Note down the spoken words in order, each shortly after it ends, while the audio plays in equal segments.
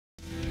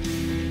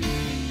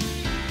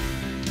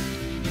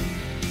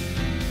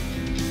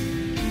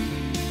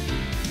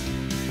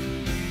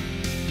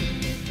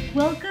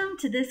Welcome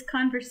to this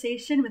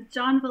conversation with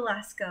John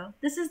Velasco.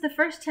 This is the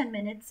first 10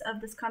 minutes of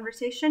this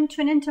conversation.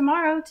 Tune in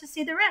tomorrow to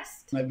see the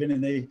rest. I've been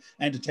in the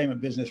entertainment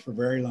business for a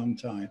very long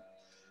time.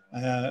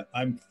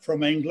 I'm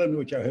from England,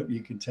 which I hope you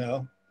can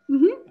tell.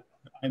 Mm-hmm.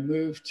 I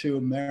moved to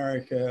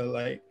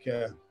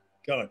America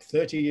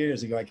 30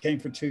 years ago. I came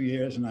for 2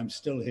 years and I'm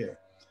still here.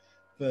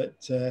 But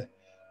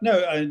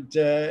I've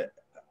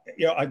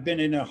been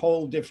in a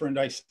whole different,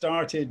 I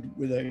started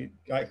with a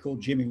guy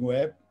called Jimmy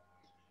Webb.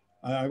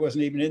 I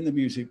wasn't even in the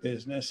music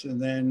business.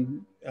 And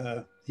then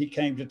he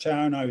came to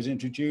town, I was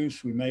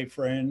introduced, we made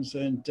friends,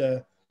 and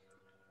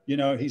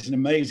he's an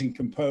amazing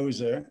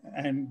composer,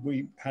 and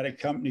we had a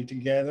company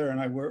together,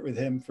 and I worked with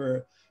him for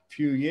a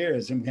few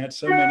years, and we had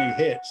so many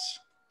hits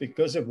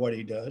because of what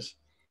he does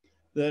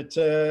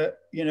that,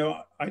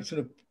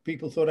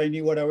 people thought I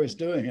knew what I was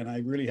doing, and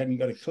I really hadn't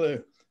got a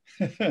clue.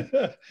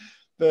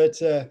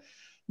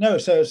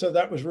 So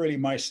that was really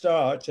my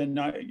start. And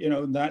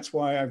that's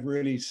why I've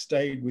really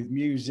stayed with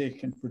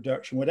music and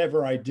production.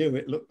 Whatever I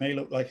do, may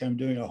look like I'm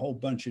doing a whole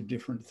bunch of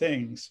different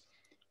things,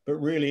 but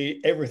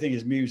really everything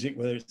is music,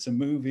 whether it's a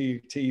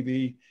movie,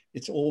 TV,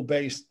 it's all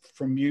based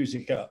from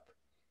music up.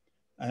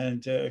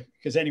 And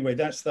because anyway,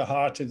 that's the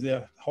heart of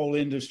the whole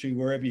industry.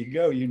 Wherever you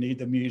go, you need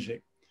the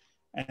music.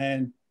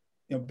 And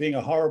being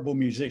a horrible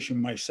musician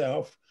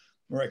myself,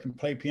 where I can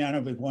play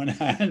piano with one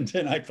hand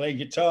and I play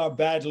guitar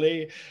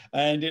badly,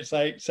 and it's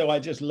like, so I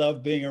just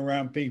love being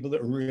around people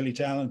that are really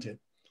talented,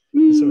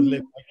 and sort of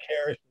live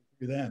vicariously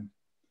through them.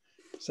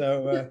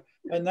 So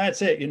and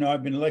that's it.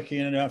 I've been lucky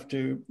enough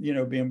to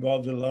be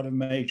involved in a lot of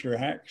major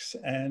acts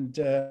and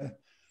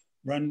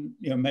run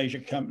major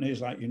companies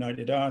like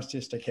United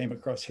Artists. I came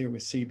across here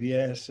with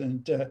CBS,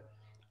 and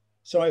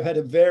so I've had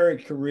a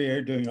varied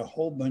career doing a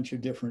whole bunch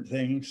of different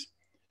things,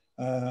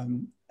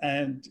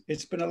 and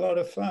it's been a lot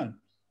of fun.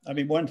 I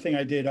mean, one thing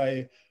I did,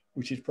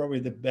 which is probably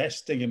the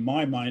best thing in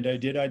my mind, I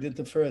did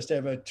the first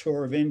ever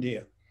tour of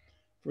India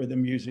for the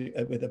music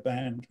with a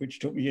band, which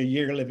took me a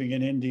year living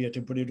in India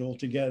to put it all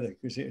together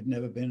because it had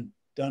never been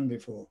done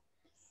before.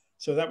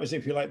 So that was,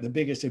 if you like, the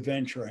biggest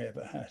adventure I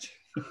ever had.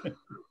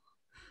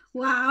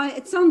 Wow,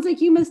 it sounds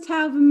like you must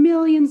have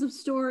millions of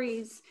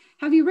stories.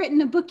 Have you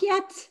written a book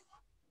yet?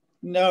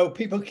 No,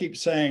 people keep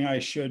saying I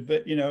should,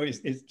 but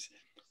it's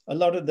a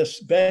lot of the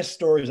best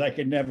stories I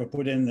could never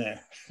put in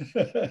there.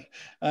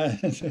 I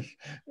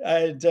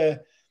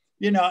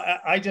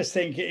just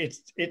think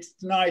it's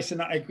nice,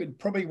 and I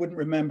probably wouldn't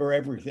remember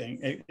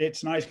everything.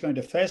 It's nice going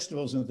to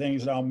festivals and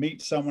things, and I'll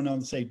meet someone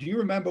and say, do you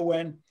remember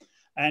when?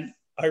 And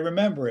I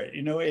remember it.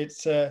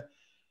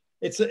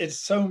 It's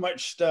so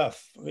much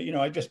stuff.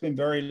 I've just been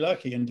very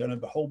lucky and done a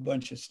whole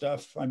bunch of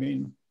stuff. I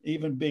mean,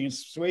 even being in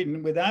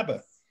Sweden with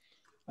ABBA.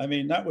 I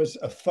mean, that was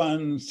a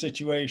fun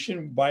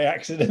situation by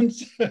accident.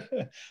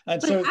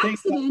 And so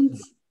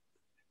things.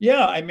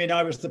 Yeah, I mean,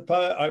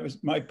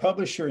 my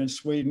publisher in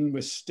Sweden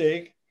was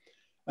Stig,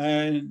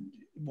 and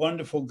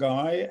wonderful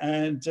guy,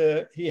 and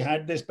he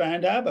had this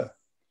band ABBA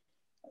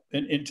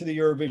into the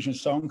Eurovision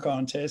Song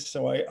Contest.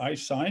 So I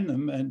signed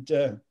them, and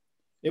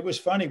it was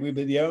funny. We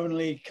were the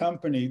only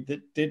company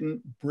that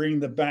didn't bring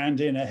the band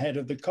in ahead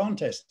of the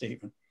contest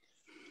even.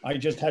 I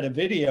just had a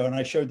video, and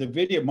I showed the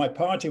video. My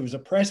party was a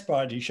press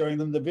party showing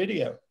them the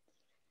video.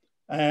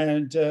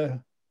 And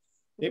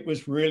it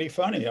was really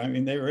funny. I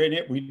mean, they were in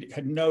it. We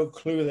had no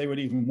clue they would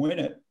even win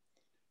it.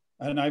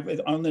 And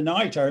on the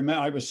night, I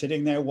remember I was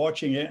sitting there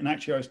watching it, and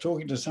actually I was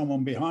talking to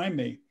someone behind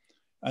me,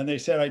 and they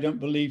said, I don't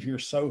believe you're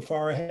so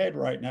far ahead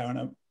right now. And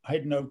I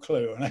had no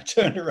clue. And I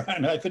turned around,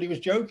 and I thought he was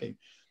joking.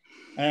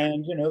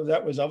 And,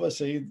 that was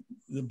obviously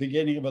the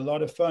beginning of a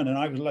lot of fun. And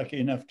I was lucky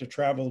enough to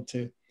travel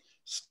to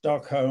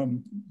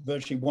Stockholm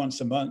virtually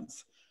once a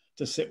month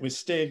to sit with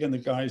Stig and the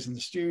guys in the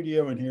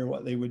studio and hear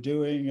what they were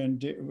doing,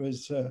 and it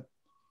was a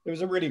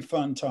really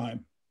fun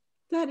time.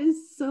 That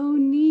is so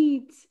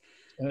neat.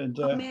 And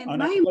man,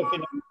 my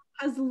mom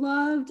has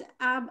loved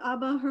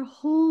ABBA her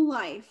whole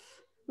life.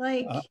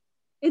 Like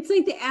it's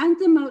like the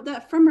anthem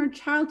that from her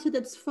childhood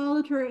that's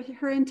followed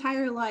her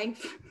entire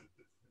life.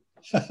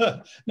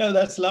 No,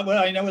 that's love.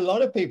 Well, I know a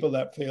lot of people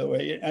that feel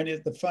way,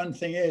 and the fun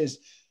thing is,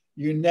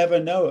 you never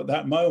know at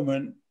that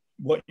moment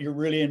what you're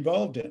really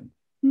involved in.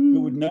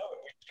 Who would know?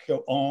 It would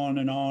go on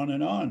and on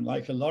and on.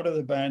 Like a lot of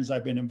the bands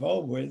I've been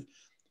involved with,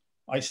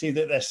 I see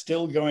that they're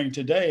still going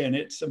today, and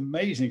it's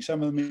amazing.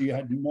 Some of them you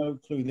had no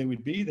clue they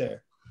would be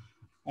there,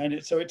 and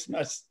it's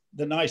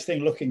the nice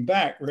thing looking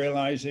back,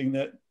 realizing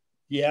that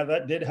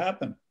that did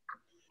happen.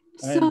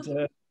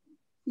 And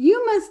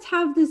you must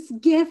have this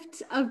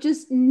gift of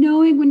just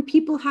knowing when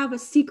people have a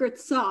secret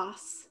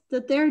sauce,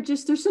 that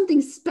there's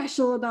something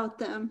special about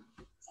them.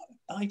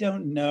 I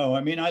don't know. I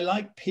mean, I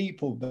like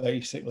people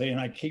basically, and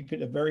I keep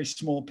it a very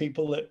small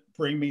people that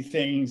bring me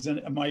things,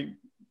 and my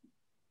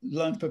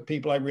lump of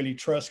people I really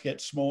trust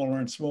gets smaller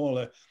and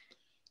smaller.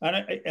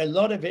 And a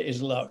lot of it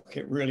is luck.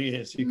 It really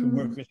is. You can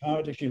work as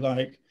hard as you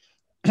like.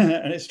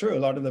 And it's true. A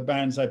lot of the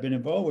bands I've been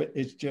involved with,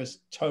 it's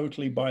just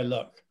totally by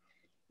luck.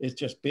 It's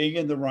just being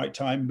in the right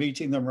time,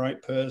 meeting the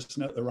right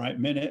person at the right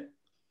minute.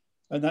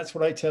 And that's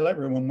what I tell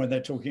everyone when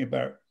they're talking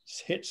about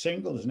hit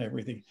singles and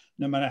everything.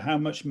 No matter how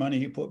much money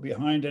you put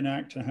behind an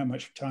act and how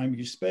much time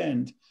you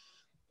spend,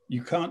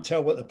 you can't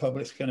tell what the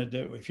public's going to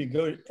do. If you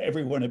go,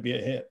 everyone will be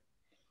a hit.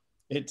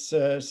 It's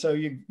so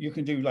you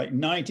can do like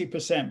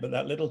 90%, but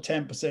that little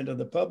 10% of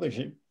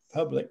the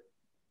public,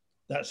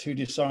 that's who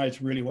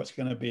decides really what's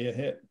going to be a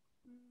hit.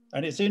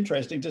 And it's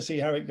interesting to see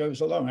how it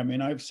goes along. I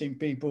mean, I've seen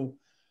people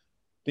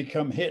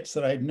become hits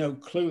that I had no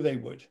clue they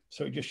would.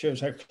 So it just shows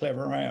how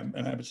clever I am.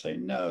 And I would say,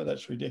 no,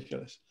 that's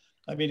ridiculous.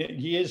 I mean,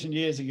 years and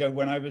years ago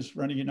when I was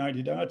running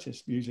United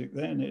Artists Music,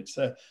 then it's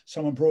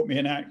someone brought me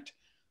an act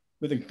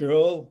with a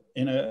girl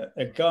in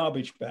a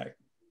garbage bag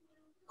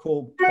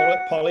called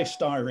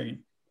polystyrene.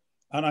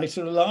 And I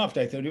sort of laughed.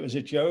 I thought it was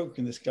a joke.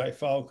 And this guy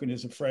Falcon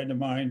is a friend of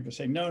mine, was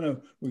saying,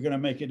 no, we're going to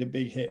make it a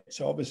big hit.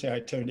 So obviously I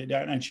turned it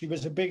down, and she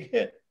was a big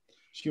hit.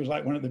 She was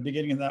like one at the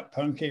beginning of that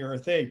punk era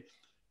thing.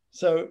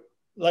 So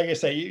like I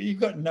say, you've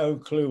got no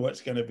clue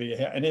what's going to be a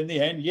hit. And in the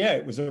end, yeah,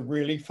 it was a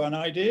really fun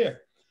idea.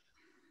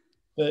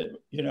 But,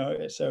 you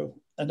know, so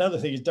another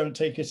thing is don't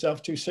take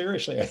yourself too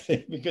seriously, I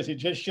think, because it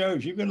just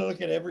shows you've got to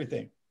look at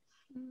everything.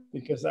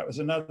 Because that was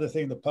another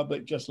thing the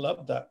public just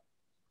loved, that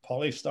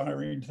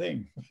polystyrene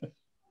thing.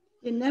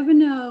 You never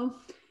know.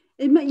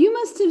 You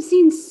must have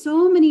seen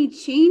so many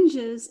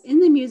changes in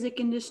the music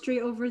industry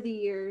over the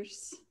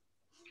years.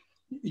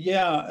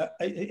 Yeah,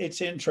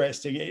 it's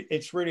interesting.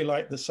 It's really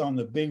like the song,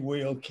 The Big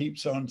Wheel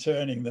Keeps on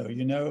Turning, though,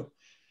 you know.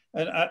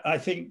 And I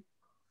think,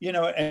 you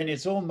know, and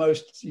it's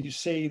almost, you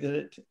see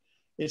that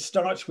it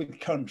starts with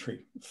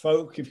country,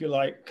 folk, if you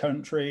like,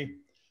 country,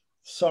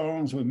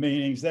 songs with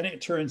meanings. Then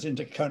it turns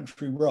into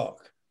country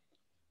rock.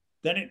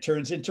 Then it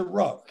turns into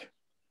rock.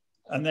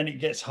 And then it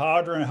gets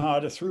harder and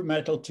harder through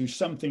metal to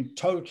something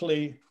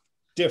totally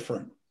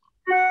different.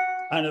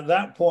 And at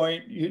that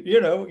point, you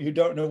know, you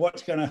don't know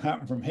what's going to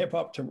happen from hip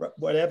hop to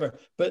whatever.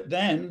 But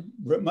then,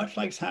 much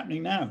like it's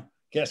happening now,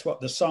 guess what?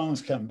 The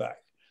songs come back.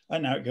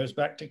 And now it goes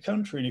back to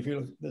country. And if you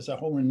look, there's a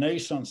whole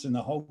renaissance in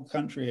the whole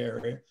country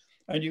area.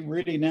 And you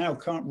really now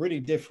can't really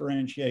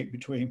differentiate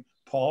between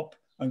pop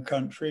and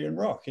country and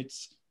rock.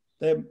 It's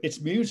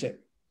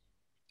music.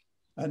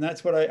 And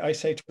that's what I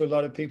say to a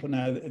lot of people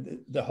now.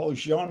 The whole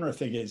genre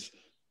thing is,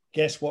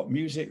 guess what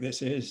music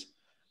this is?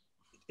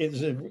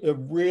 It's a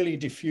really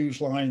diffuse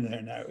line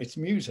there now. It's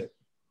music.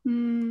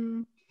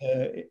 Mm.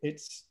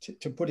 It's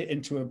to put it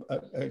into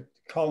a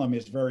column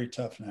is very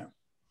tough now.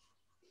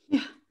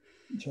 Yeah.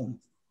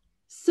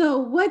 So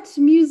what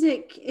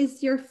music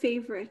is your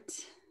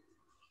favorite?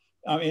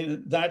 I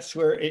mean, that's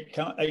where it,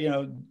 you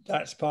know,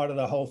 that's part of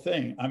the whole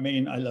thing. I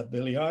mean, I love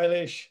Billie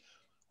Eilish.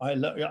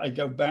 I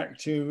go back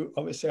to,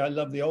 obviously, I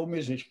love the old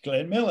music,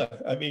 Glenn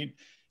Miller. I mean,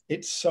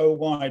 it's so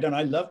wide. And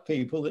I love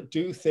people that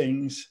do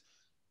things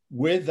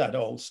with that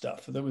old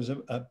stuff. There was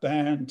a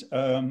band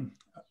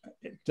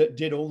that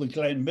did all the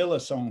Glenn Miller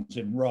songs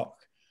in rock,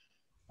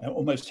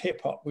 almost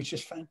hip hop, which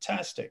is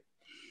fantastic.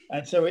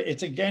 And so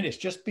it's, again, it's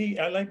just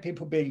I like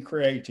people being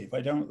creative.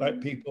 I don't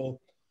like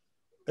people,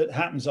 it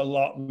happens a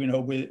lot, you know,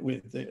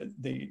 with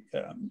the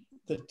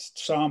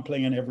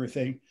sampling and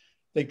everything.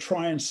 They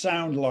try and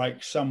sound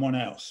like someone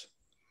else.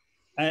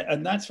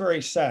 And that's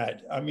very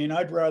sad. I mean,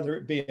 I'd rather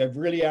it be a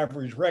really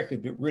average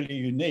record, but really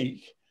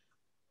unique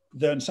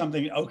than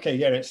something, okay,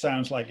 yeah, it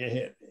sounds like a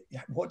hit.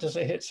 What does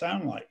a hit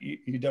sound like?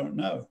 You don't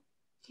know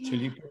until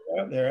you put it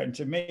out there. And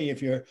to me,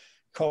 if you're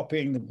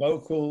copying the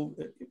vocal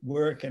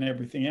work and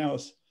everything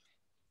else,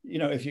 you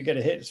know, if you get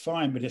a hit, it's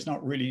fine, but it's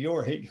not really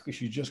your hit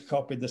because you just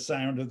copied the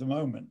sound of the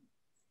moment.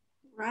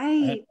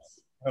 Right.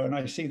 And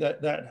I see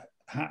that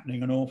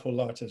happening an awful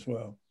lot as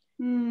well.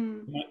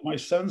 Mm. My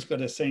son's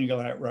got a single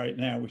out right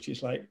now, which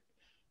is like,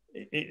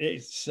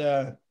 it's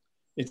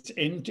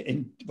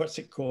in what's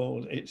it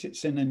called?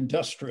 It's an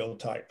industrial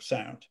type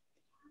sound,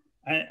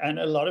 and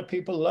a lot of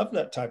people love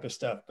that type of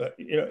stuff. But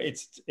you know,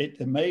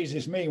 it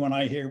amazes me when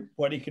I hear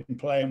what he can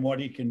play and what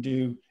he can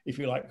do, if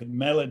you like, with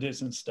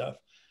melodies and stuff,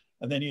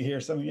 and then you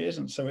hear something that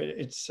isn't.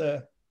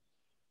 So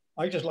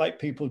I just like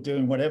people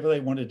doing whatever they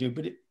want to do.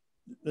 But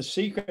the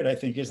secret, I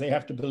think, is they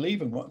have to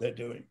believe in what they're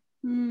doing.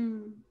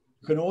 Mm.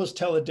 You can always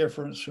tell the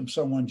difference from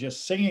someone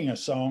just singing a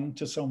song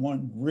to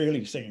someone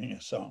really singing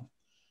a song,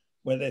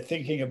 where they're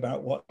thinking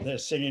about what they're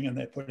singing and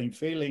they're putting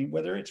feeling,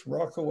 whether it's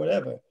rock or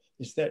whatever.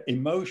 It's that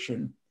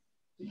emotion.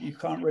 You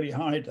can't really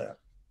hide that.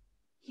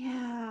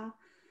 Yeah.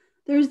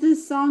 There's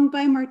this song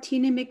by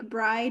Martina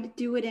McBride,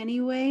 Do It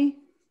Anyway.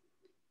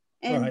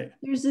 And right.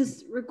 There's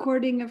this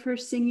recording of her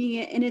singing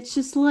it. And it's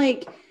just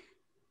like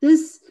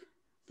this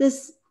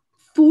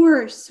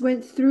force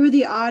went through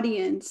the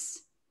audience,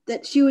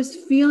 that she was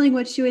feeling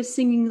what she was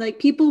singing. Like,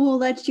 people will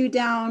let you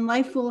down.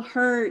 Life will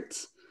hurt.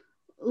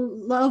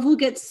 Love will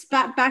get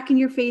spat back in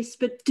your face,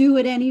 but do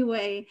it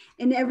anyway.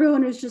 And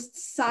everyone was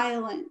just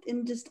silent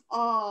in just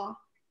awe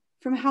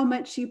from how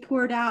much she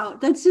poured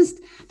out. That's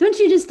just, don't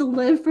you just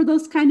live for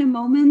those kind of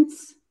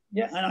moments?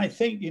 Yeah, and I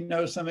think, you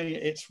know, something,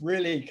 it's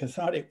really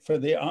cathartic for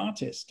the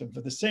artist and for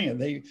the singer.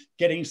 They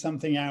getting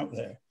something out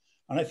there.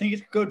 And I think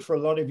it's good for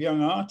a lot of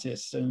young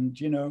artists. And,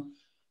 you know,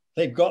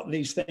 they've got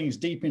these things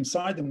deep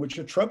inside them which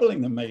are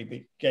troubling them,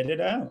 maybe. Get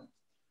it out.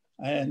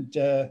 And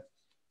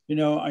you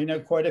know, I know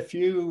quite a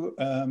few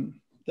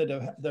that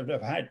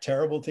have had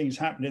terrible things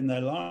happen in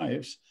their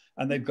lives,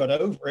 and they've got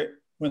over it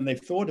when they've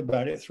thought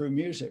about it through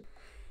music.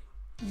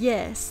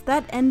 Yes,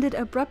 that ended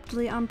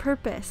abruptly on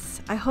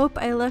purpose. I hope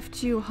I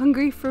left you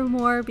hungry for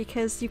more,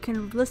 because you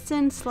can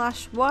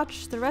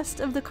listen/watch the rest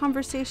of the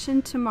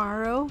conversation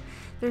tomorrow.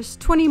 There's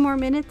 20 more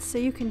minutes, so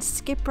you can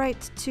skip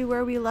right to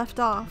where we left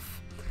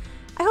off.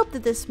 I hope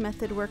that this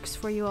method works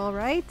for you all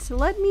right.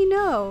 Let me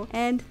know,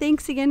 and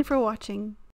thanks again for watching.